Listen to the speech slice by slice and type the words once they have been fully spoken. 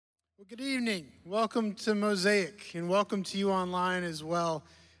Well, good evening. Welcome to Mosaic, and welcome to you online as well.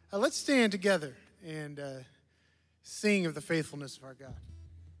 Let's stand together and sing of the faithfulness of our God.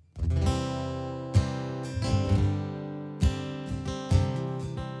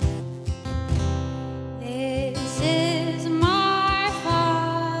 This is my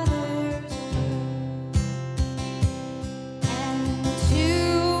Father's word, and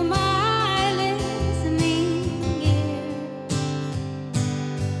to my listening ear,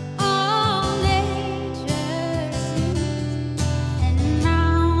 all nature sings, and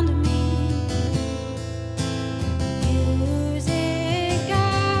round me music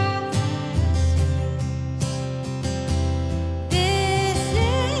gathers. This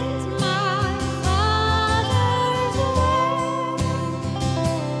is my Father's word.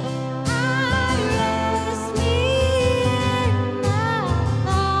 I rest me in the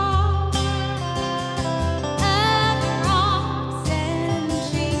thought of rocks and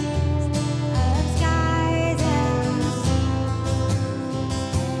trees, of skies and seas,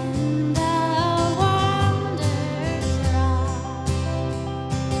 and the wonders wrought.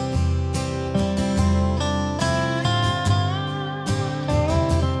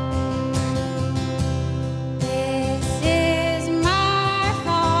 This is my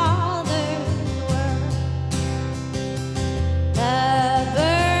Father's word. The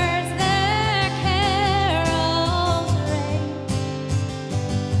birds their carols raise,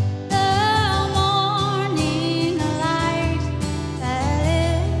 the morning light, the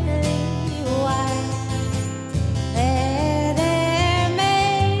lily white, declare their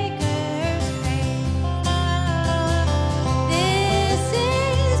Maker's praise. This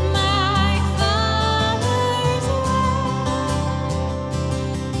is my Father's word.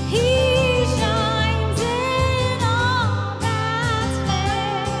 He shines in all that's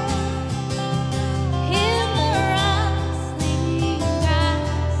fair. In the rustling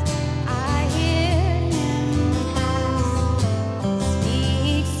grass, I hear him pass.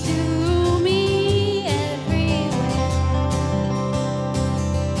 Speaks to me everywhere.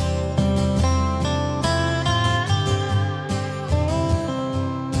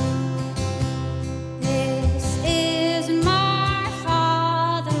 This is my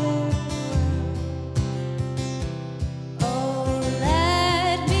Father's word. Oh,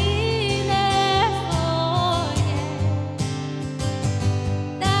 let me never forget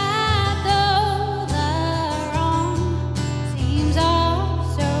that though the wrong seems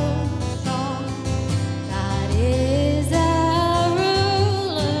oh so strong, God is the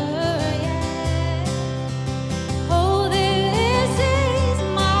ruler yet. Oh, this is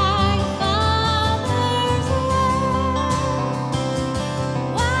my Father's word.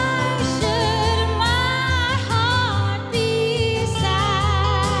 Why should my heart be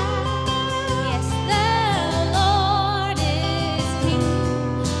sad? Yes, the Lord is King.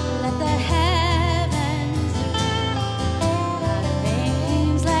 Let the heavens ring. God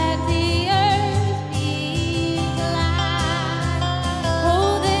reigns, let the earth be glad.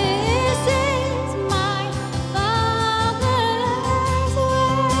 Oh, this is my Father's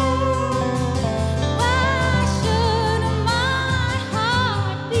word. Why should my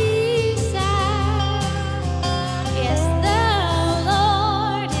heart be sad? Yes, the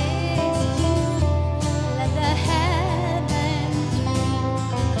Lord is King. Let the heavens ring.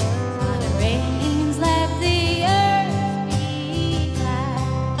 God reigns, let the earth be glad.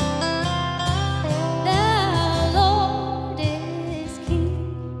 The Lord is King.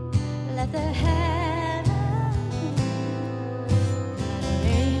 Let the heavens ring. God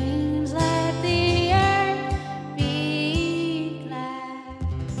reigns, let the earth be glad.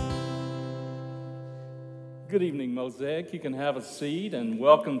 Good evening, Mosaic. You can have a seat, and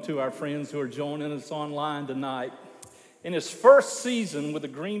welcome to our friends who are joining us online tonight. In his first season with the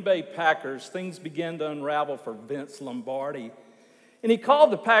Green Bay Packers, things began to unravel for Vince Lombardi. And he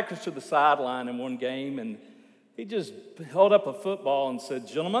called the Packers to the sideline in one game, and he just held up a football and said,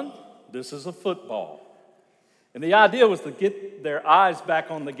 "Gentlemen, this is a football." And the idea was to get their eyes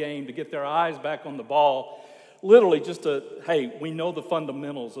back on the game, to get their eyes back on the ball, literally just to, hey, we know the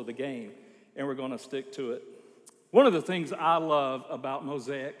fundamentals of the game, and we're going to stick to it. One of the things I love about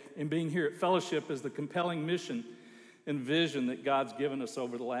Mosaic and being here at Fellowship is the compelling mission and vision that God's given us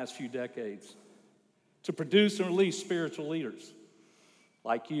over the last few decades to produce and release spiritual leaders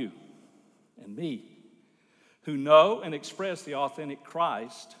like you and me who know and express the authentic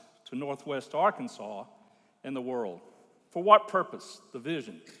Christ to Northwest Arkansas and the world. For what purpose? The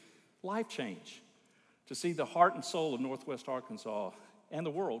vision. Life change. To see the heart and soul of Northwest Arkansas and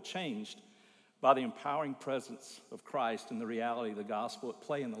the world changed by the empowering presence of Christ and the reality of the gospel at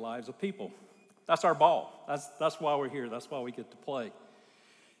play in the lives of people. That's our ball. That's why we're here. That's why we get to play.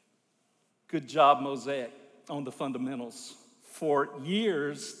 Good job, Mosaic, on the fundamentals. For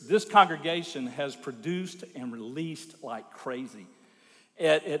years, this congregation has produced and released like crazy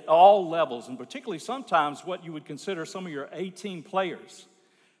at all levels, and particularly sometimes what you would consider some of your 18 players.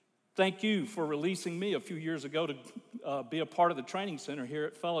 Thank you for releasing me a few years ago to be a part of the training center here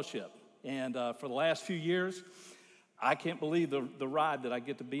at Fellowship. And for the last few years, I can't believe the ride that I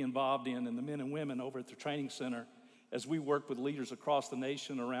get to be involved in and the men and women over at the training center as we work with leaders across the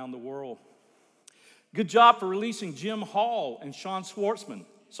nation, around the world. Good job for releasing Jim Hall and Sean Schwartzman.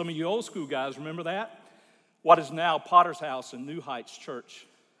 Some of you old school guys remember that? What is now Potter's House and New Heights Church.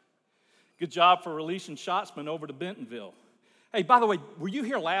 Good job for releasing Schatzman over to Bentonville. Hey, by the way, were you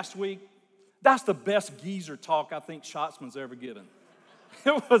here last week? That's the best geezer talk I think Schatzman's ever given.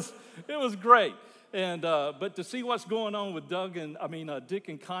 It was great. And but to see what's going on with Dick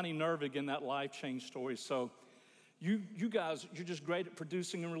and Connie Nervig in that life change story. So you guys, you're just great at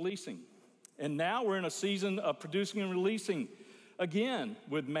producing and releasing. And now we're in a season of producing and releasing again,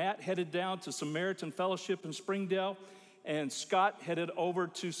 with Matt headed down to Samaritan Fellowship in Springdale and Scott headed over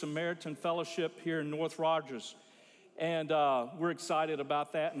to Samaritan Fellowship here in North Rogers. And we're excited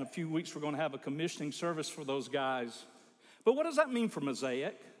about that. In a few weeks, we're going to have a commissioning service for those guys. But what does that mean for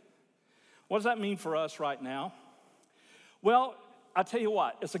Mosaic? What does that mean for us right now? Well, I tell you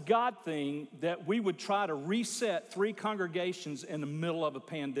what, it's a God thing that we would try to reset 3 congregations in the middle of a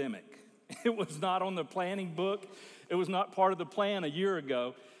pandemic. It was not on the planning book. It was not part of the plan a year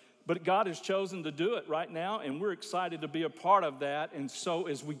ago. But God has chosen to do it right now, and we're excited to be a part of that. And so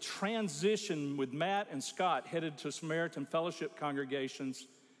as we transition with Matt and Scott headed to Samaritan Fellowship congregations,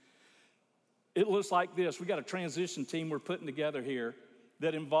 it looks like this. We got a transition team we're putting together here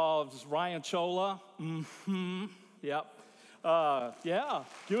that involves Ryan Chola. Yep. Yeah,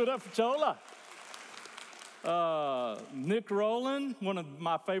 give it up for Chola. Nick Rowland, one of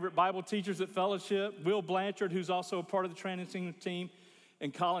my favorite Bible teachers at Fellowship. Will Blanchard, who's also a part of the training team.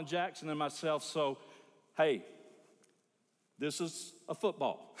 And Colin Jackson and myself. So, hey, this is a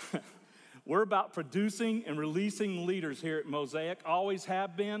football. We're about producing and releasing leaders here at Mosaic. Always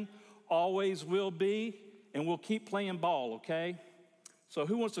have been, always will be, and we'll keep playing ball, okay? So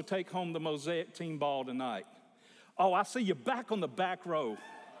who wants to take home the Mosaic team ball tonight? Oh, I see you back on the back row.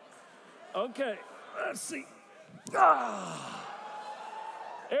 Okay, let's see. There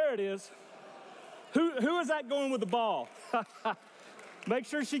it is. Who is that going with the ball? Make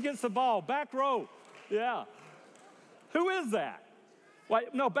sure she gets the ball. Back row. Yeah. Who is that?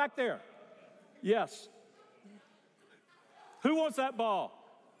 Wait, no, back there. Yes. Who wants that ball?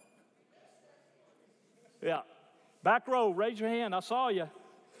 Yeah. Back row, raise your hand. I saw you.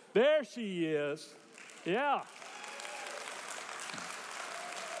 There she is. Yeah.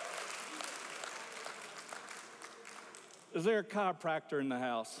 Is there a chiropractor in the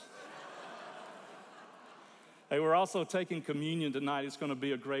house? Hey, we're also taking communion tonight. It's going to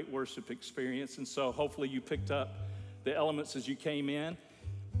be a great worship experience, and so hopefully you picked up the elements as you came in.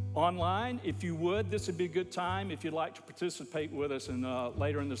 Online, if you would, this would be a good time. If you'd like to participate with us and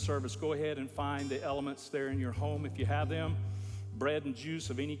later in the service, go ahead and find the elements there in your home if you have them. Bread and juice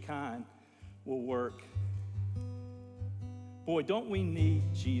of any kind will work. Boy, don't we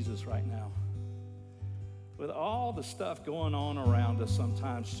need Jesus right now? With all the stuff going on around us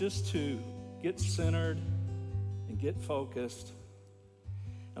sometimes, just to get centered and get focused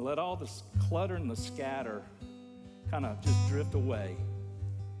and let all this clutter and the scatter kind of just drift away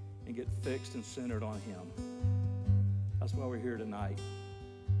and get fixed and centered on Him. That's why we're here tonight.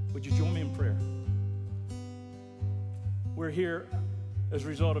 Would you join me in prayer? We're here as a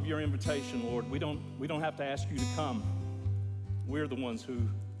result of your invitation, Lord. We don't have to ask you to come. We're the ones who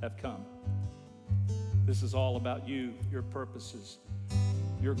have come. This is all about you, your purposes,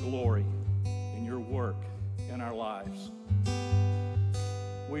 your glory, and your work in our lives.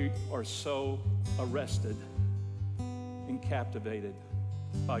 We are so arrested and captivated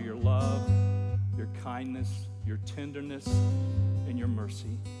by your love, your kindness, your tenderness, and your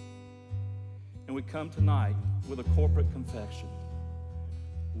mercy. And we come tonight with a corporate confession.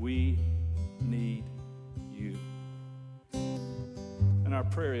 We need you. And our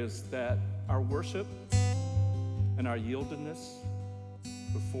prayer is that our worship and our yieldedness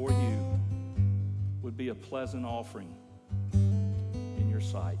before you would be a pleasant offering in your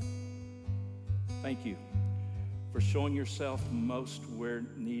sight. Thank you for showing yourself most where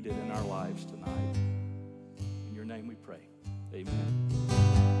needed in our lives tonight. In your name we pray. Amen.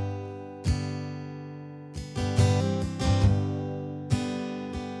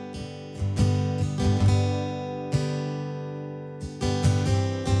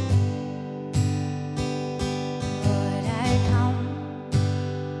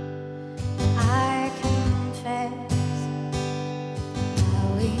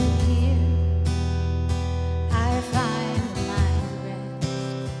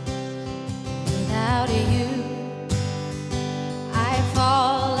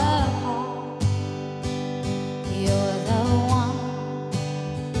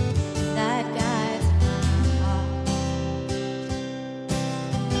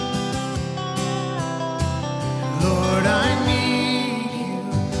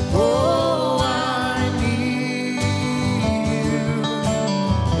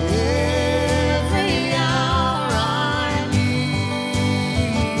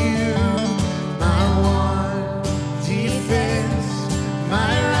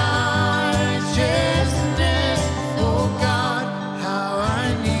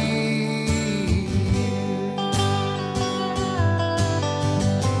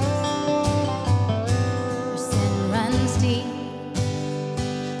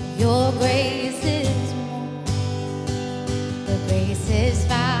 Your grace is more. The grace is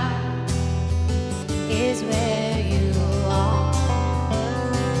found is where you are.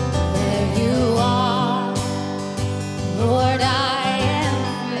 Where you are, Lord, I am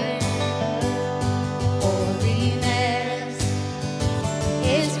free. Holiness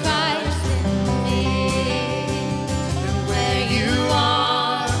is Christ in me. And where you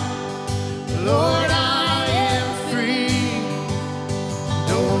are, Lord, I am free.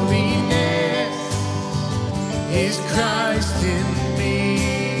 Holiness is Christ in me.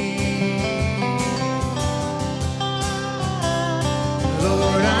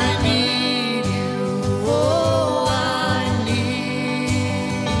 Lord, I need you. Oh, I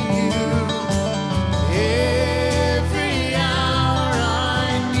need you. Every hour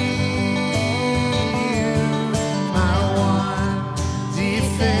I need you. My one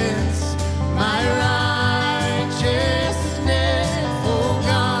defense, my righteousness. Oh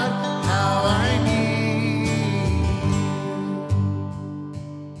God, how I need you.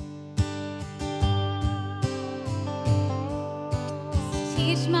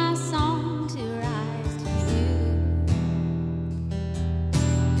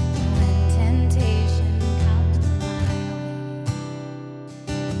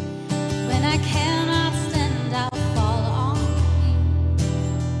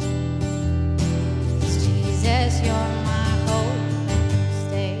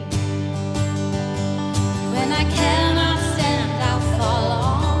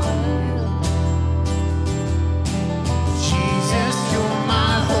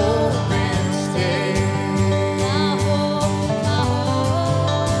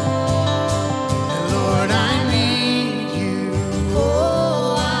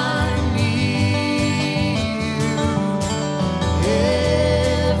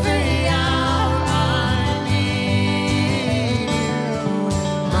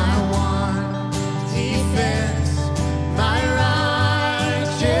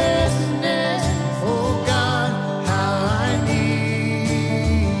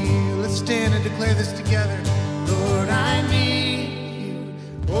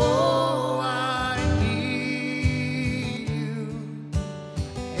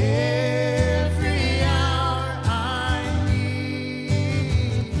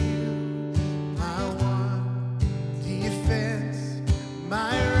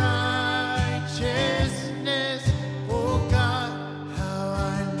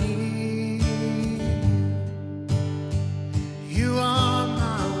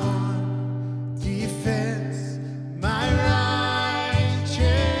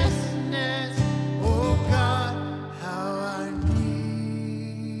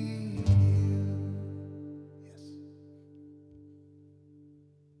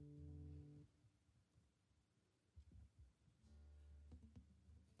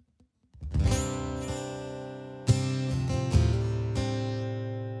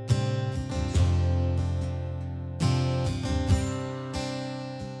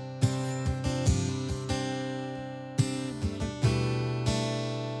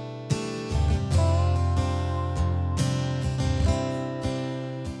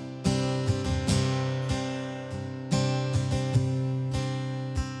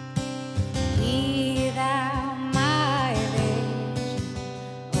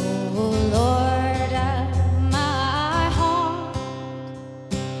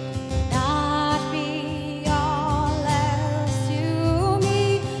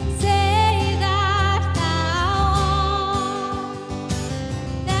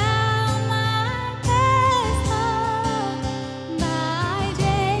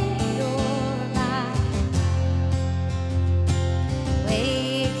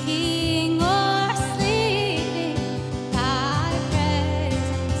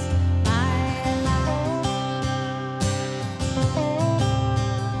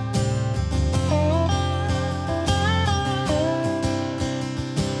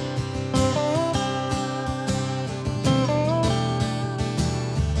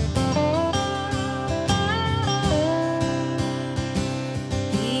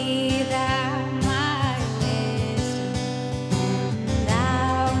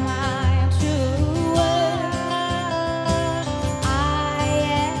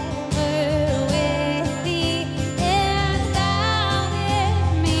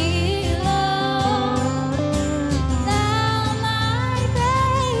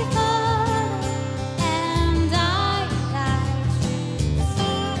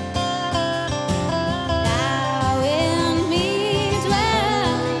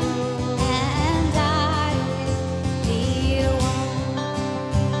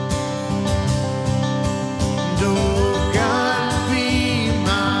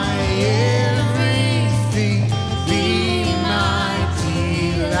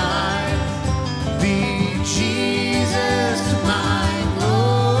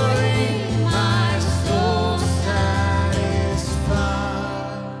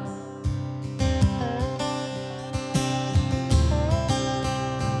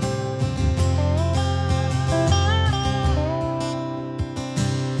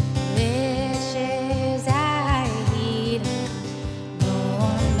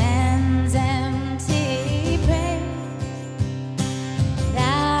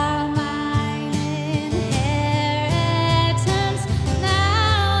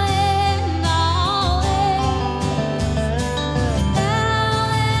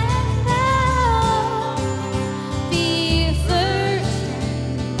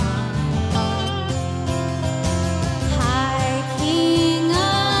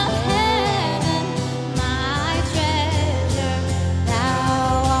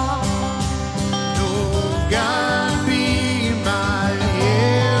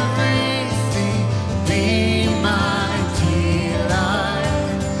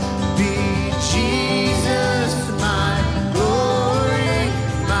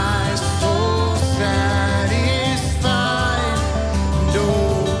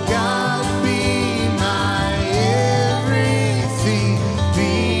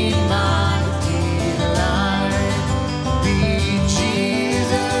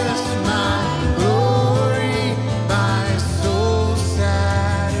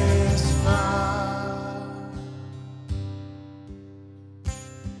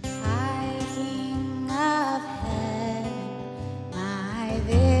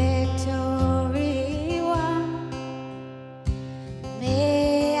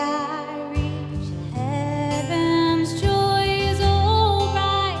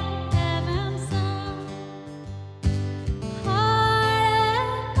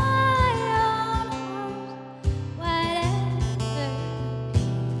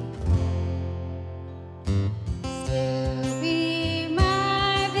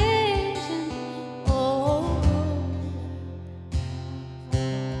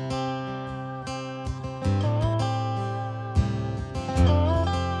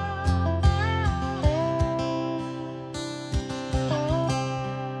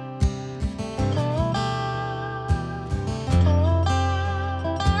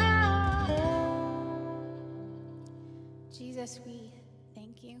 Jesus, we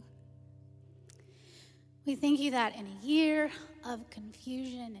thank you. We thank you that in a year of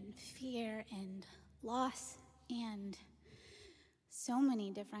confusion and fear and loss and so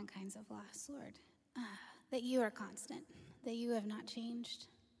many different kinds of loss, Lord, that you are constant, that you have not changed,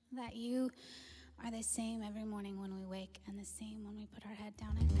 that you are the same every morning when we wake and the same when we put our head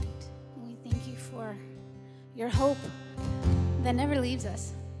down at night. And we thank you for your hope that never leaves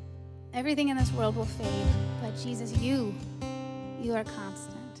us. Everything in this world will fade, but Jesus, you are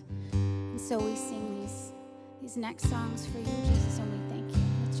constant. And so we sing these next songs for you, Jesus, and we thank you.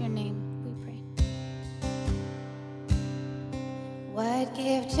 It's your name we pray. What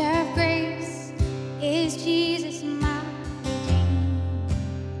gift of grace is Jesus my Redeemer?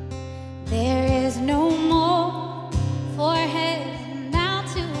 There is no more for heaven now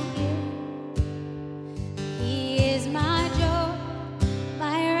to give. He is my joy,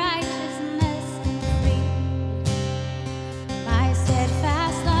 my righteousness and freedom, my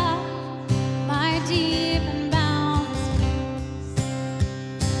steadfast love, my deep and boundless peace.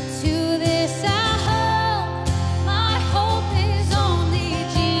 To this I hold, my hope is only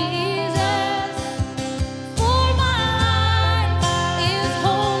Jesus. For my life is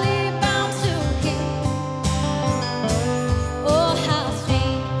wholly bound to Him. Oh, how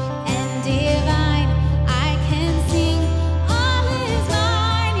strange and divine! I can sing all is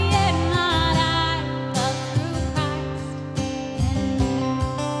mine, yet not I, but through Christ in me.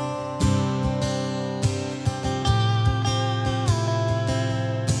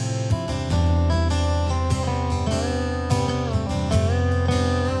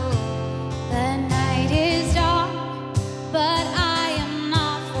 The night is dark, but I am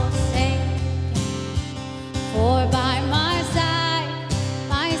not forsaken. For by my side,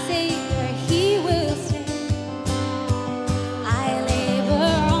 my Savior, He will stand. I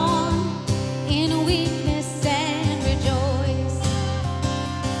labor on in weakness and rejoice.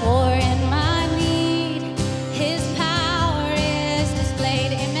 For in my need, His power is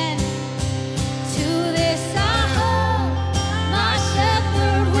displayed. Amen. To this I hold, my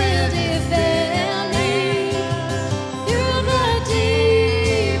shepherd will defend me. Through the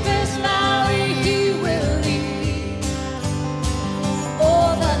deepest valley He will lead. Oh,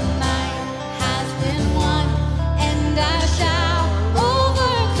 the night has been won, and I shall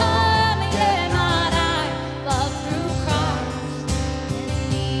overcome. Yet not I, but through Christ in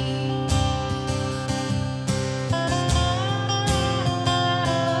me.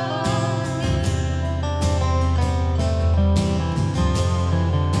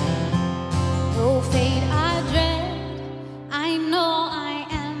 Though fate I dread, I know I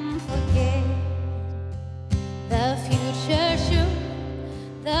am forgiven. The future sure,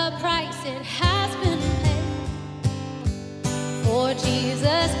 the price it has been paid. For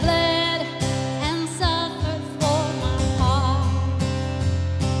Jesus bled and suffered for my heart,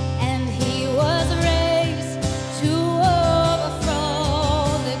 and He was raised to overthrow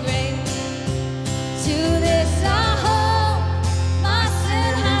the grave. To this I hold, my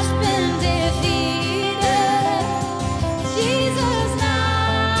sin has been defeated. Jesus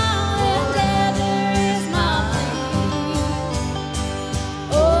now and ever is my plea.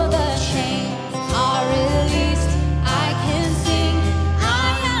 Oh, the chains are released. I can sing. I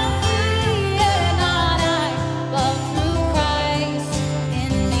am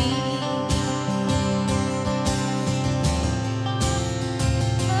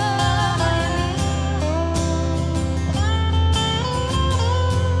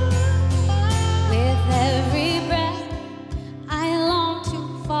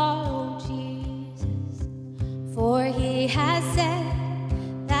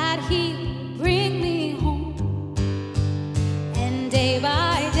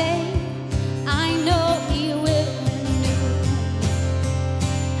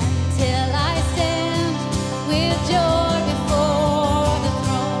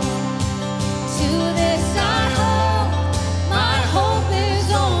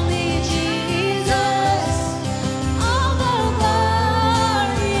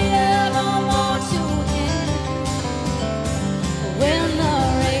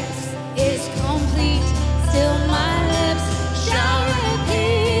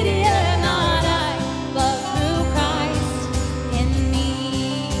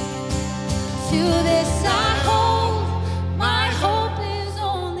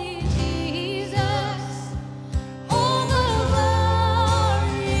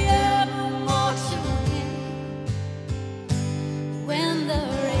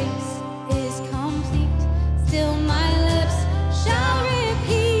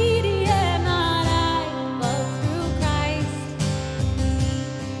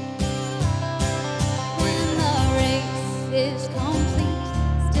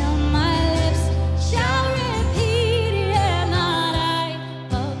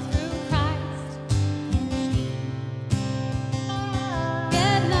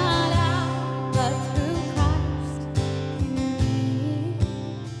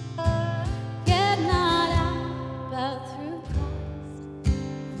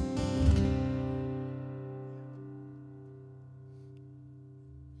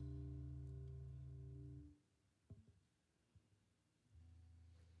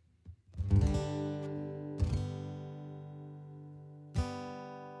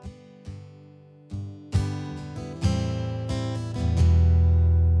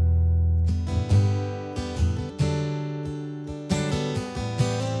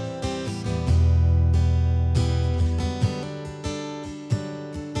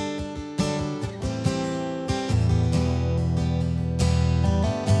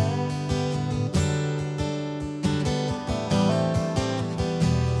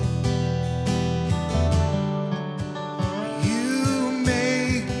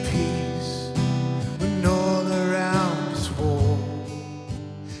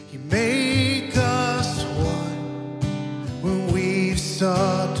Make us one when we've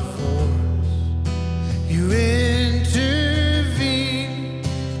sought to force. You intervene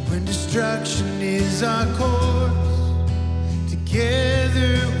when destruction is our course.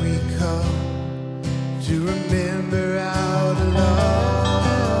 Together we come to remember our love.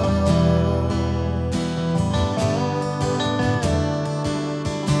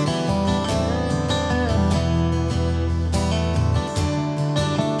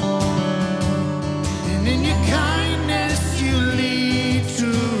 And in your kindness you lead to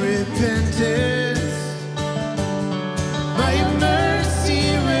repentance. By your mercy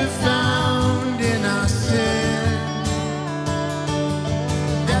we're found in our sin.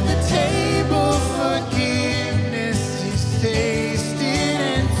 At the table forgiveness is tasted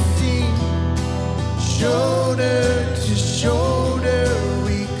and seen. Shoulder to shoulder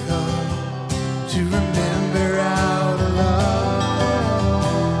we come to remember our love.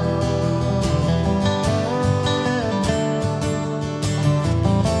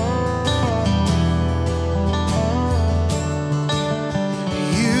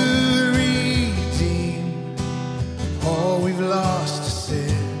 You redeem all we've lost to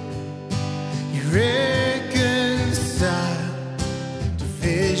sin. You reconcile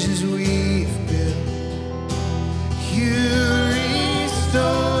divisions we've built. You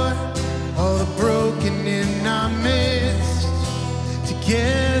restore all the broken in our midst.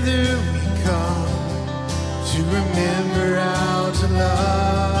 Together we come to remember how to love.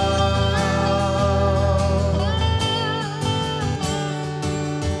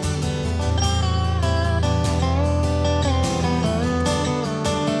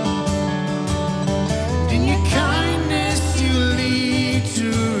 In your kindness you lead to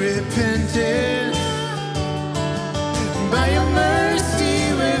repentance. By your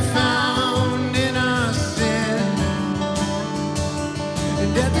mercy we're found in our sin.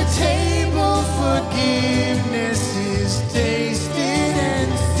 And at the table forgiveness is tasted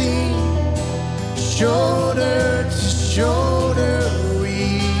and seen. Shoulder to shoulder we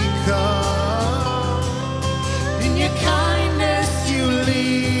come. In your kindness you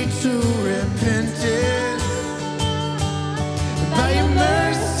lead to repentance. By your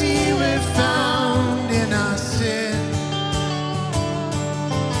mercy we're found in our sin.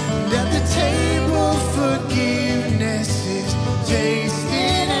 And at the table forgiveness is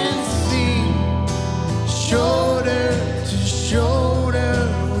tasted and seen. Shoulder to shoulder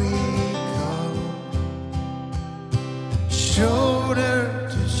we come. Shoulder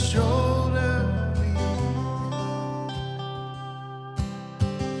to shoulder we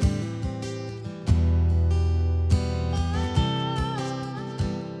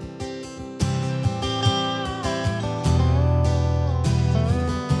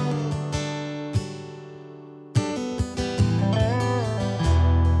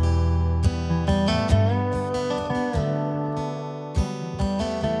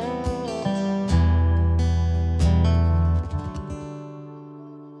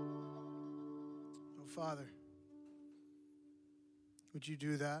Oh, Father, would you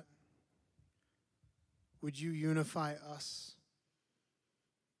do that? Would you unify us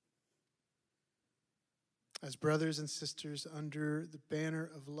as brothers and sisters under the banner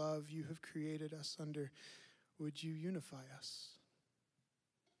of love you have created us under? Would you unify us?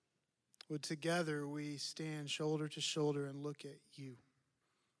 Would together we stand shoulder to shoulder and look at you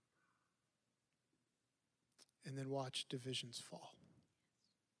and then watch divisions fall?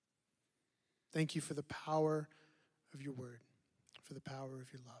 Thank you for the power of your word, for the power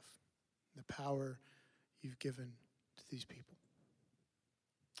of your love, the power you've given to these people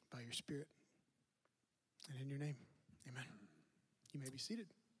by your Spirit. And in your name, amen. You may be seated.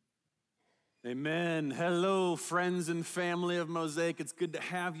 Amen. Hello, friends and family of Mosaic. It's good to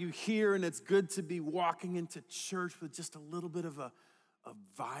have you here, and it's good to be walking into church with just a little bit of a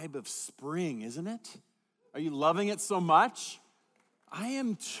vibe of spring, isn't it? Are you loving it so much? I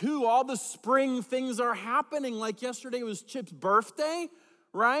am too. All the spring things are happening. Like yesterday was Chip's birthday,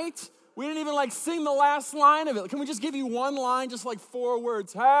 right? We didn't even sing the last line of it. Can we just give you one line, just 4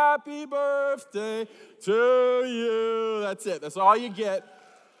 words? Happy birthday to you. That's it. That's all you get.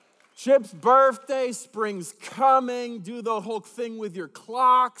 Chip's birthday, spring's coming. Do the whole thing with your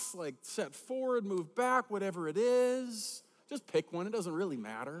clocks, set forward, move back, whatever it is. Just pick one. It doesn't really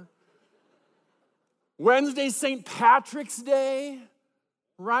matter. Wednesday's St. Patrick's Day,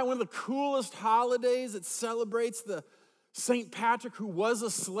 right? One of the coolest holidays. It celebrates the St. Patrick, who was a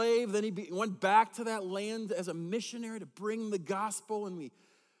slave. Then he went back to that land as a missionary to bring the gospel, and we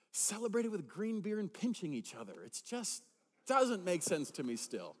celebrated with green beer and pinching each other. It just doesn't make sense to me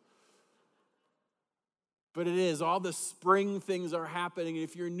still. But it is, all the spring things are happening. And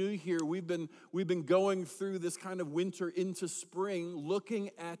if you're new here, we've been going through this kind of winter into spring, looking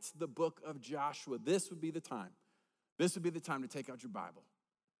at the book of Joshua. This would be the time. This would be the time to take out your Bible.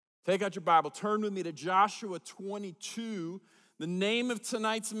 Take out your Bible. Turn with me to Joshua 22. The name of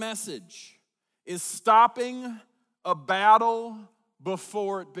tonight's message is Stopping a Battle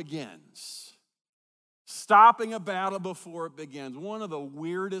Before It Begins. Stopping a battle before it begins. One of the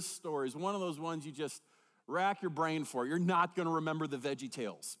weirdest stories, one of those ones you just rack your brain for. You're not going to remember the Veggie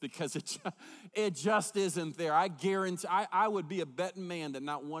Tales because it just isn't there. I guarantee, I would be a betting man that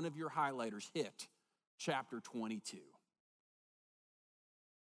not one of your highlighters hit chapter 22.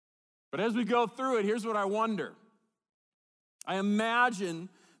 But as we go through it, here's what I wonder. I imagine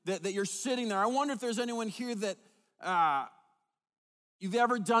that you're sitting there. I wonder if there's anyone here that you've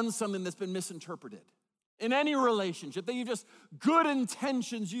ever done something that's been misinterpreted. In any relationship, that you've just good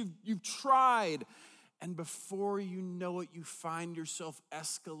intentions, you've tried, and before you know it, you find yourself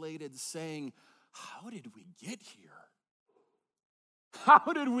escalated saying, how did we get here?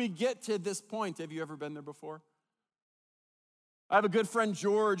 How did we get to this point? Have you ever been there before? I have a good friend,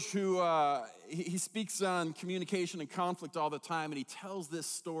 George, who he speaks on communication and conflict all the time, and he tells this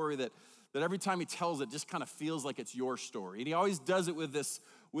story that every time he tells it just kind of feels like it's your story. And he always does it with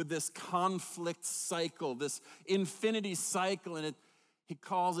this conflict cycle, this infinity cycle, and he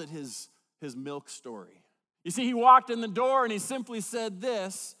calls it his milk story. You see, he walked in the door and he simply said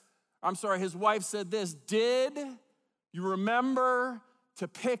this. His wife said this: did you remember to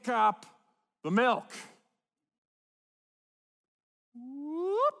pick up the milk?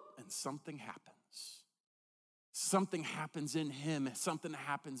 Whoop, and something happens. Something happens in him, something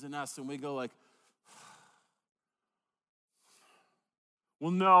happens in us, and we go like,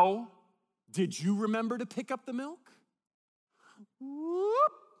 well, no. Did you remember to pick up the milk?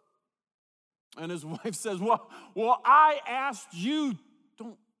 Whoop. And his wife says, well, I asked you.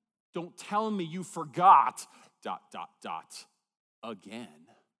 Don't tell me you forgot, ... again.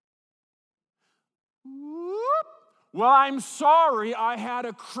 Whoop. Well, I'm sorry, I had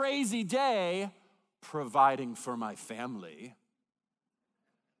a crazy day providing for my family.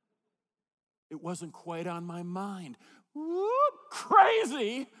 It wasn't quite on my mind. Whoop,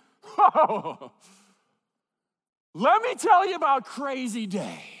 crazy? Oh. Let me tell you about crazy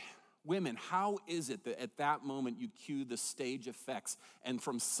day. Women, how is it that at that moment you cue the stage effects and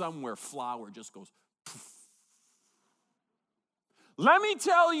from somewhere flour just goes poof? Let me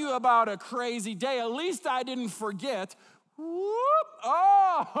tell you about a crazy day. At least I didn't forget. Whoop.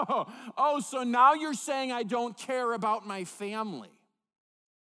 Oh, so now you're saying I don't care about my family.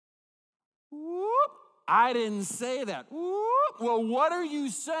 Whoop. I didn't say that. Whoop. Well, what are you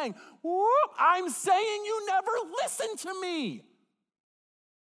saying? Whoop. I'm saying you never listen to me.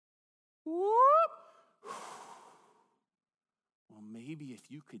 Whoop. Well, maybe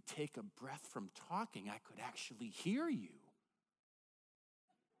if you could take a breath from talking, I could actually hear you.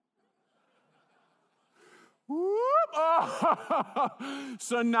 Whoop. Oh.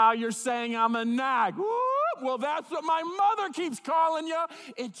 So now you're saying I'm a nag. Whoop. Well, that's what my mother keeps calling you.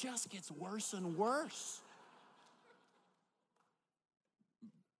 It just gets worse and worse.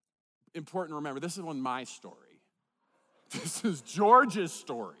 Important to remember, this isn't my story. This is George's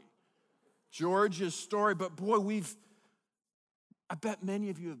story. George's story, but boy, I bet many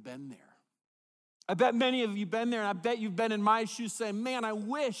of you have been there. I bet many of you have been there, and I bet you've been in my shoes saying, man, I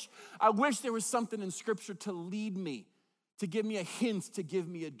wish there was something in Scripture to lead me, to give me a hint, to give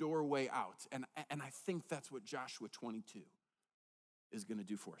me a doorway out. And I think that's what Joshua 22 is going to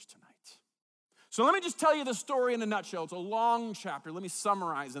do for us tonight. So let me just tell you the story in a nutshell. It's a long chapter. Let me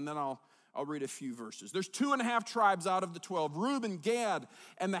summarize, and then I'll read a few verses. There's 2.5 tribes out of the 12, Reuben, Gad,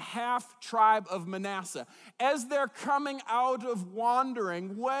 and the half tribe of Manasseh. As they're coming out of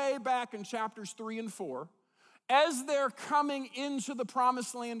wandering way back in chapters 3 and 4, as they're coming into the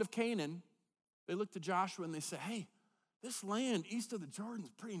promised land of Canaan, they look to Joshua and they say, hey, this land east of the Jordan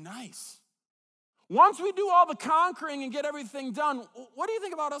is pretty nice. Once we do all the conquering and get everything done, what do you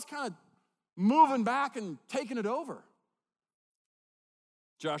think about us kind of moving back and taking it over?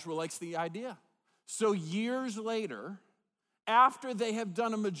 Joshua likes the idea. So years later, after they have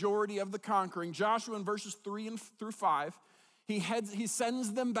done a majority of the conquering, Joshua in verses 3 through 5, he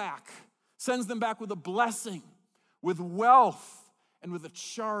sends them back with a blessing, with wealth, and with a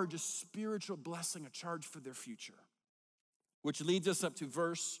charge, a spiritual blessing, a charge for their future, which leads us up to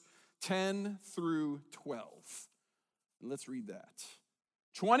verse 10 through 12. And let's read that.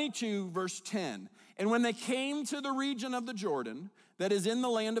 22, verse 10. And when they came to the region of the Jordan, that is in the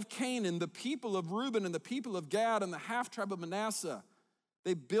land of Canaan, the people of Reuben and the people of Gad and the half tribe of Manasseh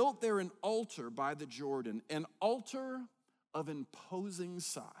they built there an altar by the Jordan, an altar of imposing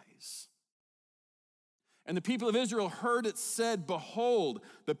size. And the people of Israel heard it said, behold,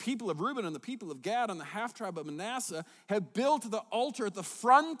 the people of Reuben and the people of Gad and the half-tribe of Manasseh have built the altar at the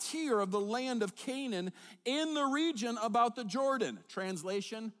frontier of the land of Canaan in the region about the Jordan.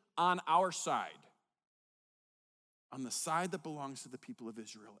 Translation, on our side. On the side that belongs to the people of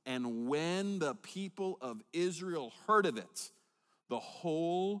Israel. And when the people of Israel heard of it, the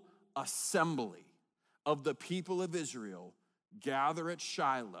whole assembly of the people of Israel gather at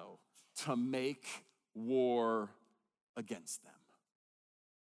Shiloh to make war against them.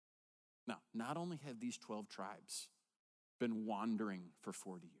 Now, not only have these 12 tribes been wandering for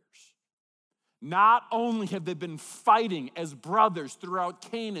 40 years, not only have they been fighting as brothers throughout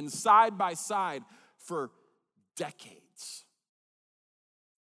Canaan side by side for decades,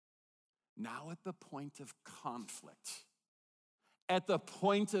 now at the point of conflict, at the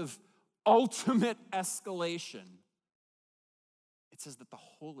point of ultimate escalation, it says that the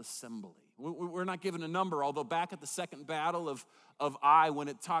whole assembly, we're not given a number, although back at the second battle of Ai, when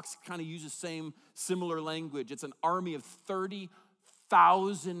it talks, kind of uses similar language. It's an army of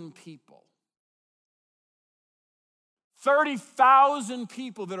 30,000 people. 30,000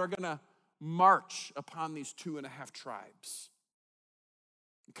 people that are going to march upon these 2.5 tribes.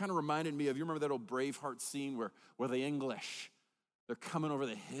 It kind of reminded me of, you remember that old Braveheart scene where the English, they're coming over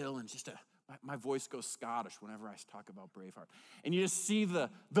the hill and my voice goes Scottish whenever I talk about Braveheart. And you just see the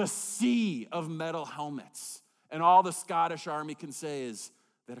sea of metal helmets. And all the Scottish army can say is,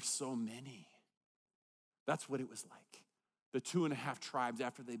 there are so many. That's what it was like. The 2.5 tribes,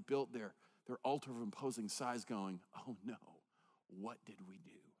 after they built their altar of imposing size, going, oh no, what did we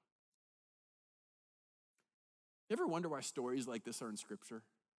do? You ever wonder why stories like this are in Scripture?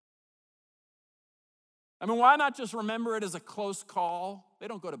 I mean, why not just remember it as a close call? They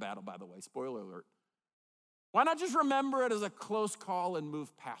don't go to battle, by the way, spoiler alert. Why not just remember it as a close call and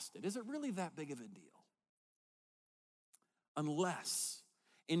move past it? Is it really that big of a deal? Unless,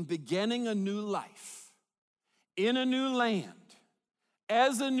 in beginning a new life, in a new land,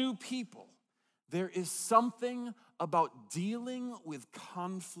 as a new people, there is something about dealing with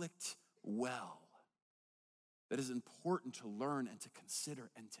conflict well that is important to learn and to consider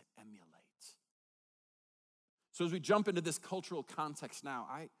and to emulate. So as we jump into this cultural context now,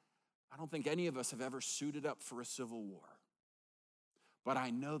 I don't think any of us have ever suited up for a civil war. But I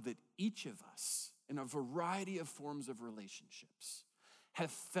know that each of us, in a variety of forms of relationships, have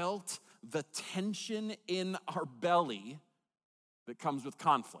felt the tension in our belly that comes with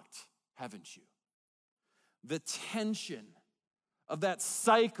conflict, haven't you? The tension of that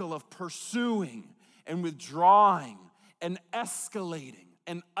cycle of pursuing and withdrawing and escalating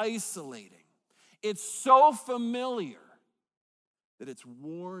and isolating. It's so familiar that it's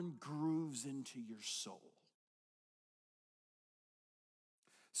worn grooves into your soul.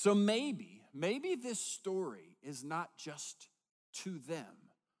 So maybe this story is not just to them.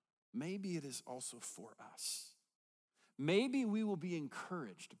 Maybe it is also for us. Maybe we will be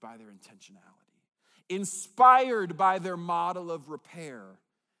encouraged by their intentionality, inspired by their model of repair,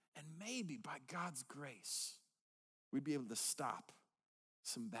 and maybe by God's grace, we'd be able to stop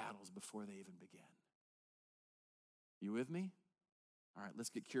some battles before they even begin. You with me? All right, let's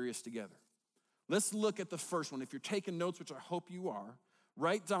get curious together. Let's look at the first one. If you're taking notes, which I hope you are,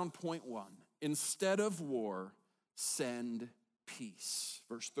 write down point 1. Instead of war, send peace.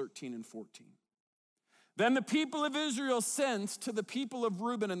 Verse 13 and 14. Then the people of Israel sent to the people of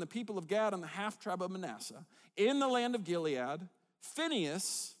Reuben and the people of Gad and the half-tribe of Manasseh in the land of Gilead,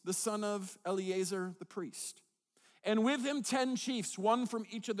 Phinehas, the son of Eleazar the priest, and with him 10 chiefs, one from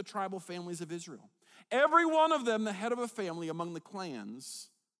each of the tribal families of Israel. Every one of them the head of a family among the clans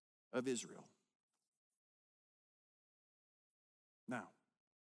of Israel. Now,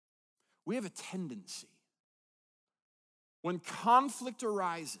 we have a tendency, when conflict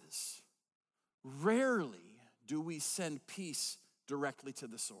arises, rarely do we send peace directly to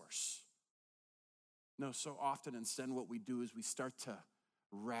the source. No, so often instead what we do is we start to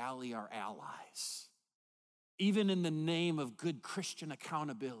rally our allies. Even in the name of good Christian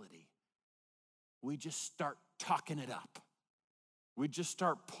accountability, we just start talking it up. We just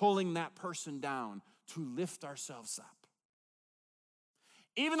start pulling that person down to lift ourselves up.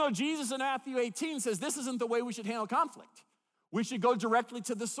 Even though Jesus in Matthew 18 says this isn't the way we should handle conflict. We should go directly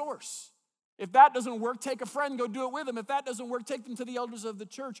to the source. If that doesn't work, take a friend, go do it with them. If that doesn't work, take them to the elders of the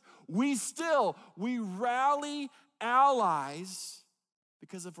church. We rally allies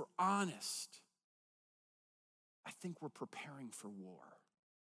because if we're honest, I think we're preparing for war.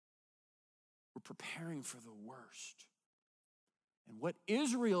 We're preparing for the worst. And what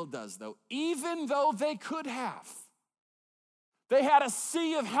Israel does, though, even though they could have, they had a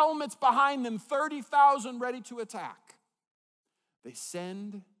sea of helmets behind them, 30,000 ready to attack. They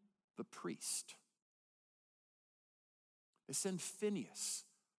send the priest. They send Phinehas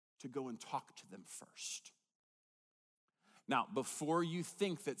to go and talk to them first. Now, before you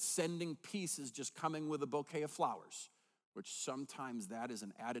think that sending peace is just coming with a bouquet of flowers, which sometimes that is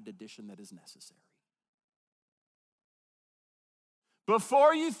an added addition that is necessary.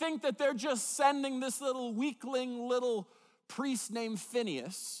 Before you think that they're just sending this little weakling little priest named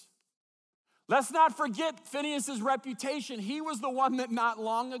Phinehas, let's not forget Phinehas' reputation. He was the one that not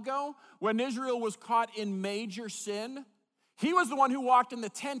long ago, when Israel was caught in major sin, he was the one who walked in the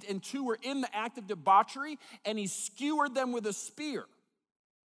tent and two were in the act of debauchery, and he skewered them with a spear.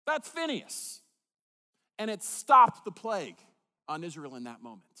 That's Phinehas. And it stopped the plague on Israel in that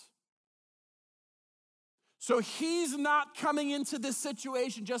moment. So he's not coming into this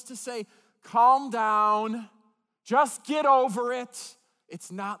situation just to say, calm down, just get over it.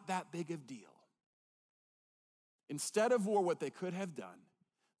 It's not that big of a deal. Instead of war, what they could have done,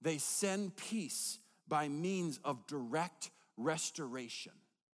 they send peace by means of direct restoration.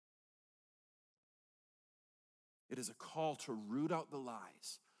 It is a call to root out the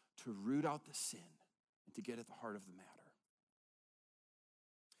lies, to root out the sin, and to get at the heart of the matter.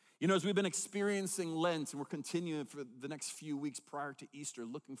 You know, as we've been experiencing Lent, and we're continuing for the next few weeks prior to Easter,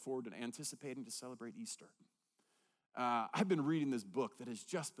 looking forward and anticipating to celebrate Easter, I've been reading this book that has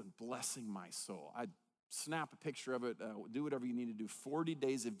just been blessing my soul. I'd snap a picture of it, do whatever you need to do, 40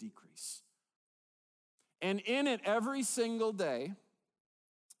 Days of Decrease. And in it, every single day,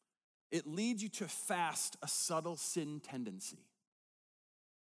 it leads you to fast a subtle sin tendency.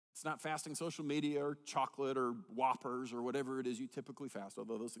 It's not fasting social media or chocolate or Whoppers or whatever it is you typically fast,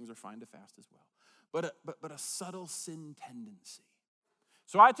 although those things are fine to fast as well. But a subtle sin tendency.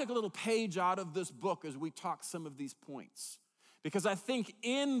 So I took a little page out of this book as we talk some of these points, because I think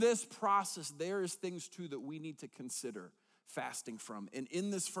in this process, there is things too that we need to consider fasting from. And in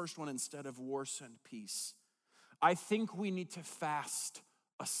this first one, instead of war, send peace, I think we need to fast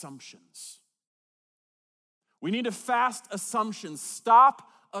assumptions. We need to fast assumptions. Stop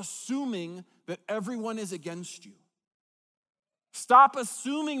assuming that everyone is against you. Stop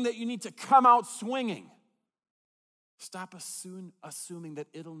assuming that you need to come out swinging. Stop assuming that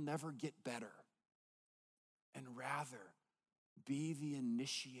it'll never get better. And rather, be the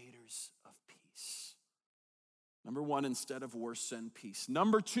initiators of peace. Number one, instead of war, send peace.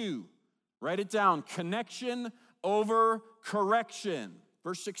 Number two, write it down, connection over correction.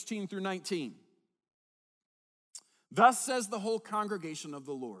 Verse 16 through 19. Thus says the whole congregation of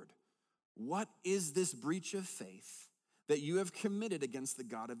the Lord, what is this breach of faith that you have committed against the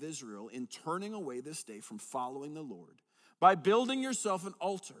God of Israel in turning away this day from following the Lord, by building yourself an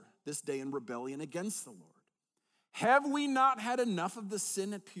altar this day in rebellion against the Lord? Have we not had enough of the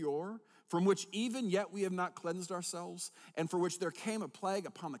sin at Peor, from which even yet we have not cleansed ourselves, and for which there came a plague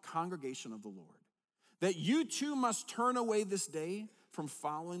upon the congregation of the Lord? That you too must turn away this day from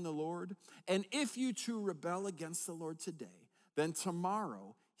following the Lord? And if you too rebel against the Lord today, then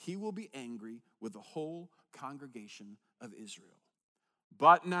tomorrow he will be angry with the whole congregation of Israel.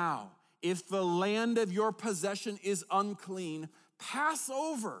 But now, if the land of your possession is unclean, pass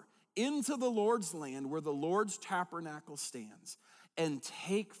over into the Lord's land where the Lord's tabernacle stands, and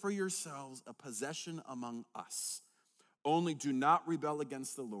take for yourselves a possession among us. Only do not rebel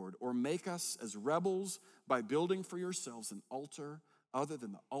against the Lord, or make us as rebels by building for yourselves an altar other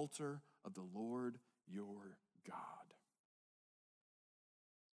than the altar of the Lord your God.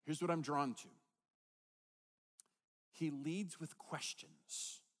 Here's what I'm drawn to. He leads with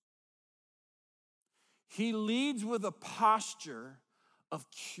questions. He leads with a posture of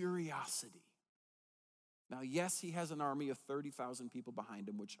curiosity. Now, yes, he has an army of 30,000 people behind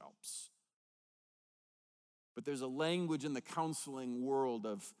him, which helps. But there's a language in the counseling world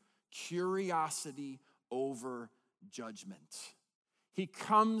of curiosity over judgment.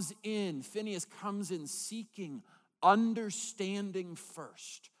 Phinehas comes in seeking understanding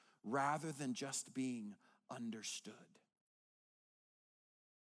first, rather than just being understood.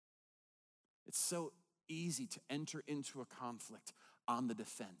 It's so easy to enter into a conflict on the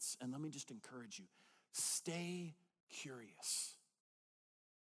defense. And let me just encourage you, stay curious.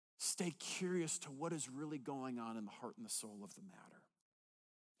 Stay curious to what is really going on in the heart and the soul of the matter.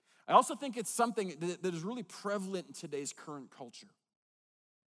 I also think it's something that is really prevalent in today's current culture.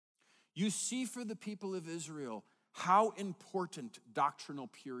 You see for the people of Israel how important doctrinal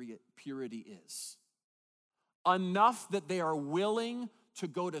purity is. Enough that they are willing to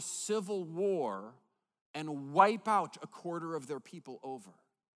go to civil war and wipe out a quarter of their people over.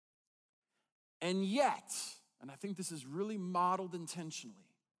 And yet, and I think this is really modeled intentionally,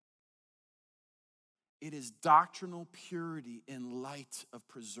 it is doctrinal purity in light of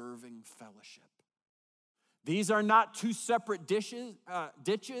preserving fellowship. These are not two separate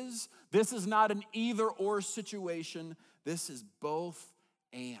ditches. This is not an either-or situation. This is both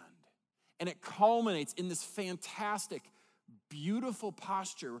and. And it culminates in this fantastic, beautiful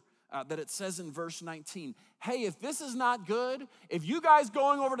posture that it says in verse 19. Hey, if this is not good, if you guys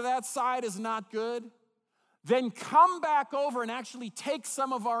going over to that side is not good, then come back over and actually take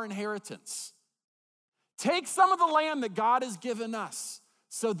some of our inheritance. Take some of the land that God has given us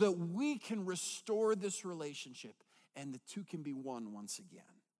so that we can restore this relationship and the two can be one once again.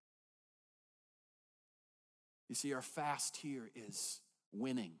 You see, our fast here is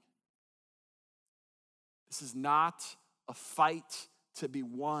winning. This is not a fight to be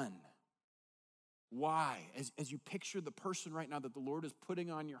won. Why? As you picture the person right now that the Lord is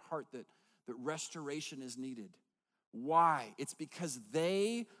putting on your heart that restoration is needed. Why? It's because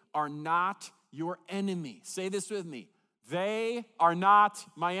they are not your enemy. Say this with me. They are not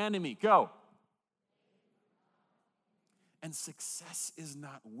my enemy. Go. And success is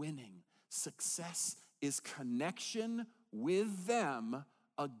not winning. Success is connection with them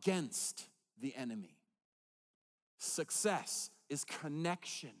against the enemy. Success is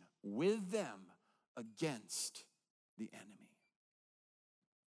connection with them against the enemy.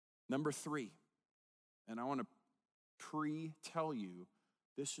 Number 3, and I want to pre-tell you,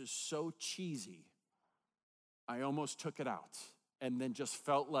 this is so cheesy, I almost took it out and then just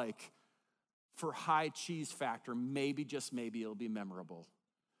felt like for high cheese factor, maybe, just maybe, it'll be memorable.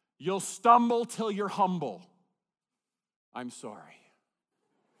 You'll stumble till you're humble. I'm sorry.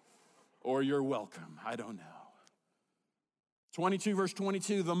 Or you're welcome. I don't know. 22, verse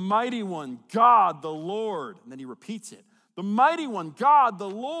 22, the mighty one, God the Lord. And then he repeats it. The mighty one, God the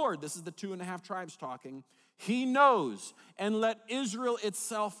Lord. This is the 2.5 tribes talking. He knows, and let Israel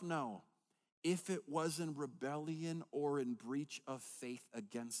itself know, if it was in rebellion or in breach of faith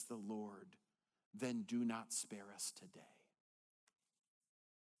against the Lord, then do not spare us today.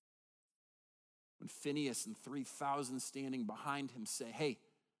 When Phinehas and 3,000 standing behind him say, hey,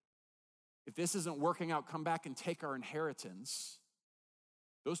 if this isn't working out, come back and take our inheritance.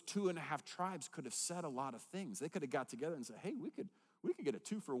 Those 2.5 tribes could have said a lot of things. They could have got together and said, hey, we could get a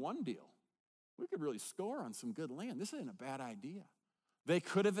 2-for-1 deal. We could really score on some good land. This isn't a bad idea. They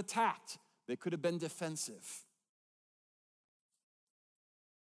could have attacked. They could have been defensive.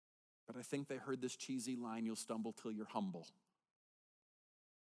 But I think they heard this cheesy line, you'll stumble till you're humble.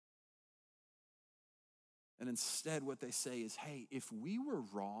 And instead what they say is, hey, if we were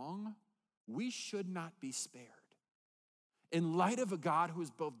wrong, we should not be spared. In light of a God who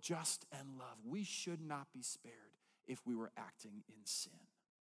is both just and love, we should not be spared if we were acting in sin.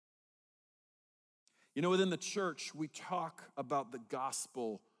 You know, within the church, we talk about the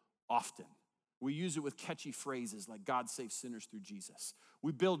gospel often. We use it with catchy phrases like God saves sinners through Jesus.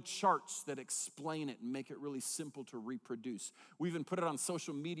 We build charts that explain it and make it really simple to reproduce. We even put it on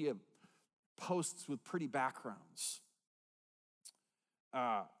social media posts with pretty backgrounds.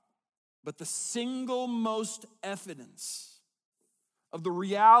 But the single most evidence of the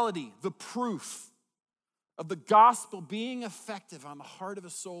reality, the proof of the gospel being effective on the heart of a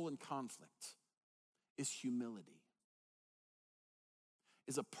soul in conflict is humility.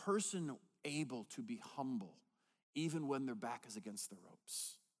 Is a person able to be humble even when their back is against the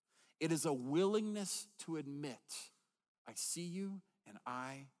ropes. It is a willingness to admit, I see you and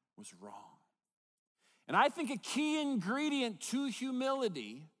I was wrong. And I think a key ingredient to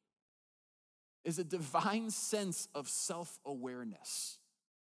humility is a divine sense of self-awareness.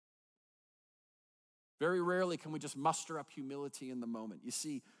 Very rarely can we just muster up humility in the moment. You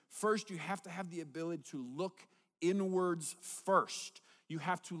see, first you have to have the ability to look inwards first. You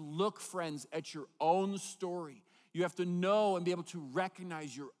have to look, friends, at your own story. You have to know and be able to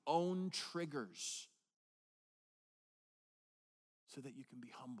recognize your own triggers so that you can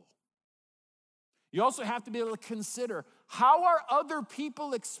be humble. You also have to be able to consider, how are other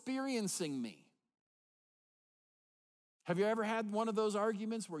people experiencing me? Have you ever had one of those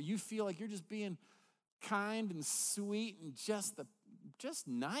arguments where you feel like you're just being kind and sweet and just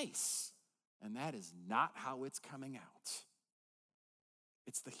nice? And that is not how it's coming out.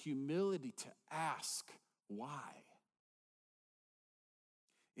 It's the humility to ask why.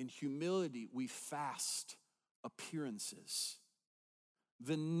 In humility, we fast appearances.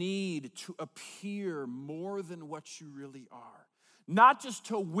 The need to appear more than what you really are. Not just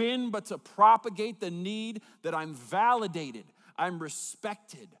to win, but to propagate the need that I'm validated, I'm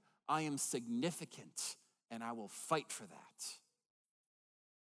respected, I am significant, and I will fight for that.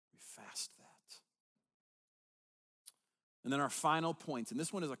 We fast that. And then our final point, and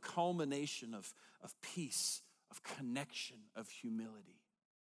this one is a culmination of peace, of connection, of humility.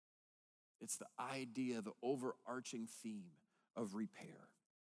 It's the idea, the overarching theme of repair.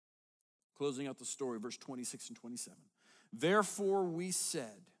 Closing out the story, verse 26 and 27. Therefore we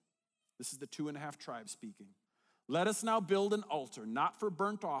said, this is the 2.5 tribes speaking, let us now build an altar, not for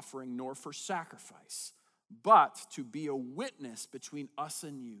burnt offering nor for sacrifice, but to be a witness between us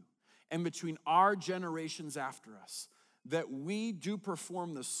and you, and between our generations after us, that we do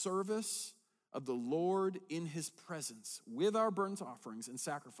perform the service of the Lord in his presence with our burnt offerings and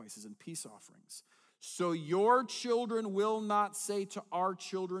sacrifices and peace offerings. So your children will not say to our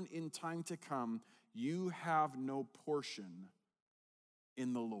children in time to come, you have no portion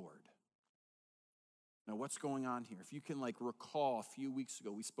in the Lord. Now what's going on here? If you can recall, a few weeks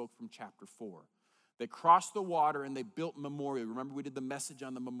ago we spoke from chapter 4. They crossed the water and they built memorial. Remember we did the message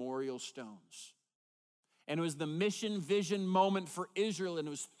on the memorial stones. And it was the mission vision moment for Israel, and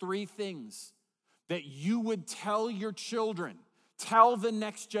it was 3 things. That you would tell your children, tell the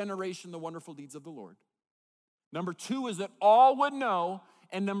next generation the wonderful deeds of the Lord. Number 2 is that all would know,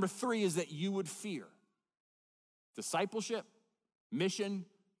 and number 3 is that you would fear. Discipleship, mission,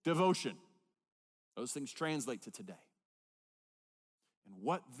 devotion. Those things translate to today. And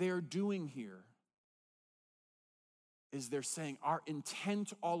what they're doing here is they're saying our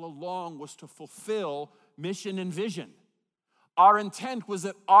intent all along was to fulfill mission and vision. Our intent was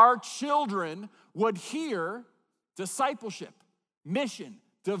that our children would hear discipleship, mission,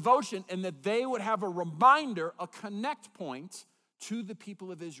 devotion, and that they would have a reminder, a connect point to the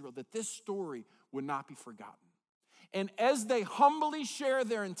people of Israel, that this story would not be forgotten. And as they humbly share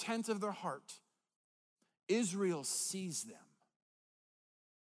their intent of their heart, Israel sees them.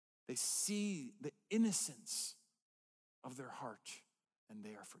 They see the innocence of their heart, and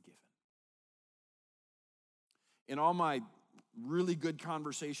they are forgiven. In all my really good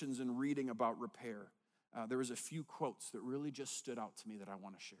conversations and reading about repair, there was a few quotes that really just stood out to me that I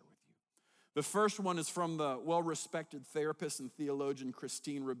want to share with you. The first one is from the well-respected therapist and theologian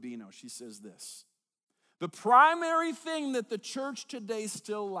Christine Rubino. She says this: the primary thing that the church today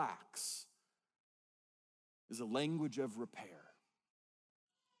still lacks is a language of repair.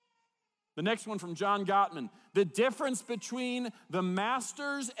 The next one from John Gottman: the difference between the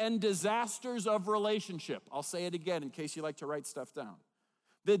masters and disasters of relationship. I'll say it again in case you like to write stuff down.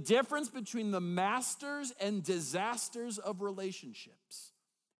 The difference between the masters and disasters of relationships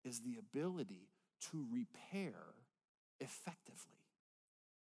is the ability to repair effectively.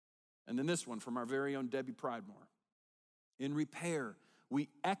 And then this one from our very own Debbie Pridemore: in repair, we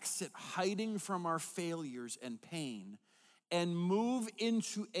exit hiding from our failures and pain and move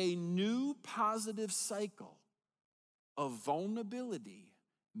into a new positive cycle of vulnerability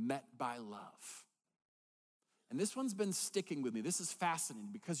met by love. And this one's been sticking with me. This is fascinating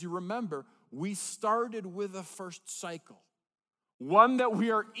because you remember we started with a first cycle, one that we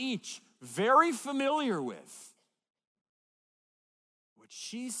are each very familiar with. What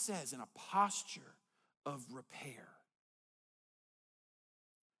she says in a posture of repair,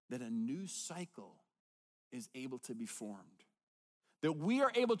 that a new cycle is able to be formed. That we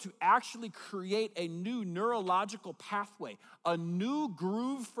are able to actually create a new neurological pathway, a new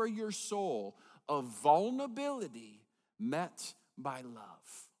groove for your soul of vulnerability met by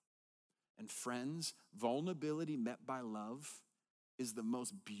love. And friends, vulnerability met by love is the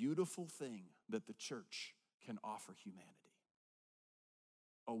most beautiful thing that the church can offer humanity.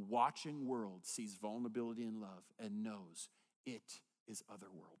 A watching world sees vulnerability and love and knows it is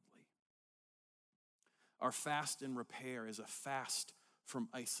otherworldly. Our fast in repair is a fast from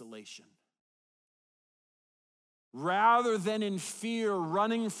isolation. Rather than in fear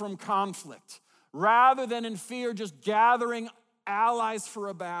running from conflict, rather than in fear just gathering allies for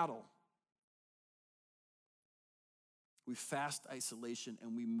a battle, we fast isolation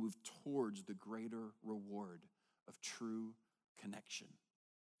and we move towards the greater reward of true connection.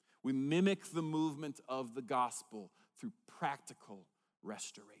 We mimic the movement of the gospel through practical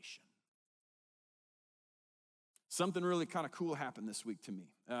restoration. Something really kind of cool happened this week to me.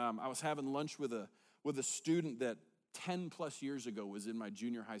 I was having lunch with a student that 10 plus years ago was in my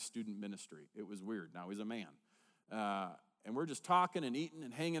junior high student ministry. It was weird. Now he's a man. And we're just talking and eating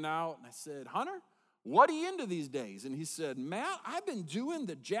and hanging out. And I said, Hunter, what are you into these days? And he said, Matt, I've been doing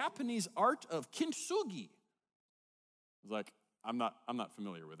the Japanese art of kintsugi. I was like, I'm not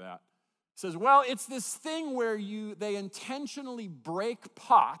familiar with that. He says, well, it's this thing where they intentionally break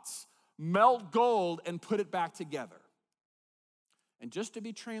pots, melt gold, and put it back together. And just to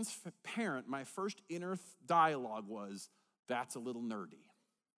be transparent, my first inner dialogue was, that's a little nerdy.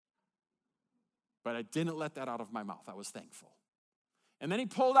 But I didn't let that out of my mouth. I was thankful. And then he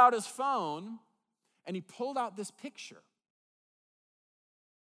pulled out his phone, and he pulled out this picture.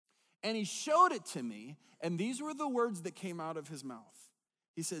 And he showed it to me, and these were the words that came out of his mouth.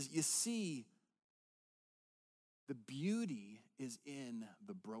 He says, you see, the beauty is in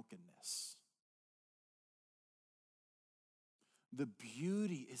the brokenness. The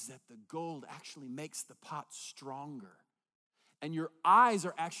beauty is that the gold actually makes the pot stronger. And your eyes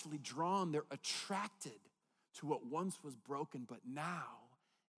are actually drawn, they're attracted to what once was broken, but now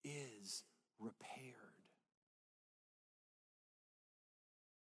is repaired.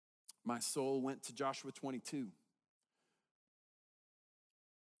 My soul went to Joshua 22.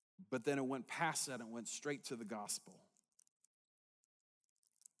 But then it went past that and went straight to the gospel.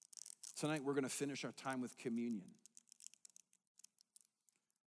 Tonight we're going to finish our time with communion.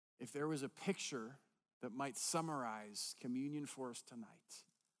 If there was a picture that might summarize communion for us tonight,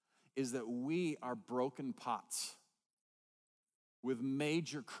 is that we are broken pots with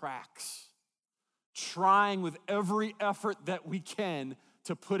major cracks, trying with every effort that we can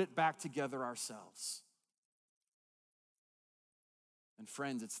to put it back together ourselves. And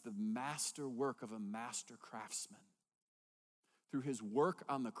friends, it's the master work of a master craftsman. Through his work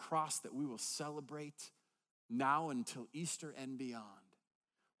on the cross that we will celebrate now until Easter and beyond,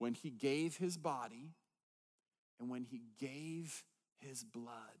 when he gave his body and when he gave his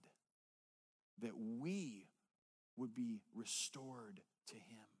blood, that we would be restored to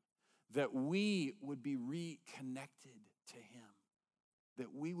him, that we would be reconnected to him,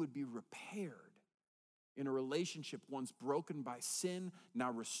 that we would be repaired in a relationship once broken by sin,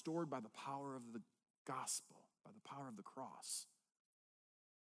 now restored by the power of the gospel, by the power of the cross.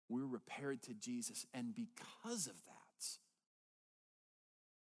 We're repaired to Jesus, and because of that,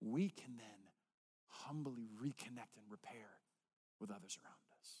 we can then humbly reconnect and repair with others around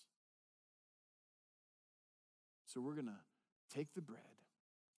us. So we're going to take the bread.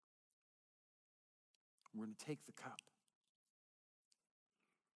 We're going to take the cup.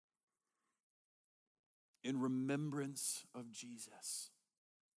 In remembrance of Jesus.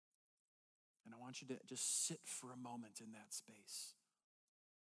 And I want you to just sit for a moment in that space.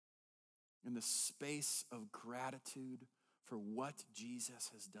 In the space of gratitude for what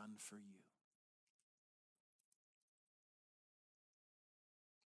Jesus has done for you.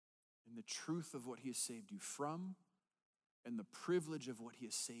 In the truth of what he has saved you from, and the privilege of what he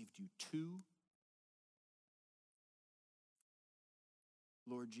has saved you to.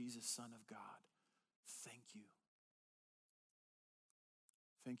 Lord Jesus, Son of God, thank you.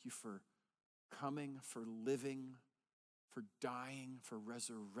 Thank you for coming, for living, for dying, for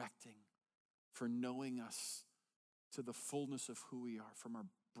resurrecting, for knowing us to the fullness of who we are, from our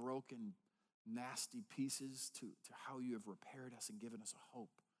broken, nasty pieces to how you have repaired us and given us a hope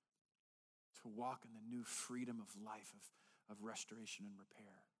to walk in the new freedom of life, of restoration and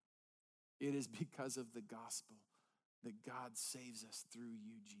repair. It is because of the gospel that God saves us through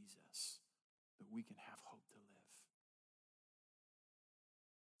you, Jesus, that we can have hope to live.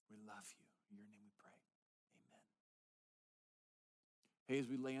 We love you. In your name we pray. Amen. Hey, as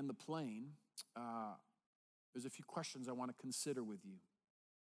we land the plane, there's a few questions I want to consider with you.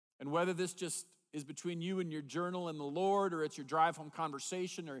 And whether this just is between you and your journal and the Lord, or it's your drive home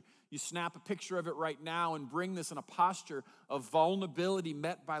conversation, or you snap a picture of it right now and bring this in a posture of vulnerability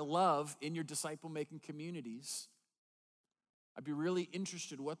met by love in your disciple-making communities, I'd be really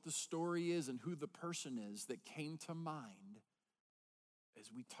interested what the story is and who the person is that came to mind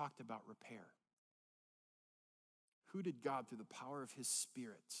as we talked about repair. Who did God, through the power of his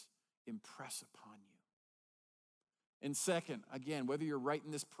Spirit, impress upon you? And second, again, whether you're writing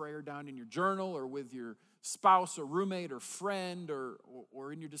this prayer down in your journal or with your spouse or roommate or friend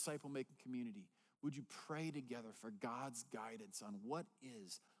or in your disciple-making community, would you pray together for God's guidance on what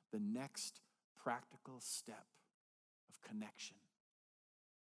is the next practical step of connection,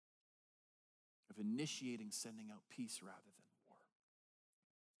 of initiating sending out peace rather than war?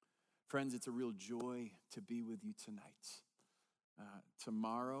 Friends, it's a real joy to be with you tonight.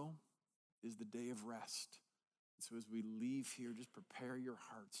 Tomorrow is the day of rest. So as we leave here, just prepare your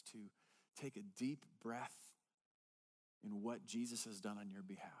hearts to take a deep breath in what Jesus has done on your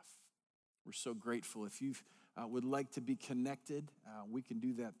behalf. We're so grateful. If you would like to be connected, we can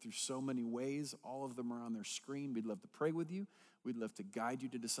do that through so many ways. All of them are on their screen. We'd love to pray with you. We'd love to guide you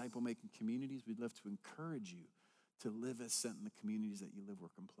to disciple-making communities. We'd love to encourage you to live as sent in the communities that you live,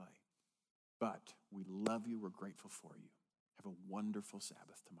 work, and play. But we love you. We're grateful for you. Have a wonderful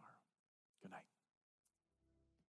Sabbath tomorrow. Good night.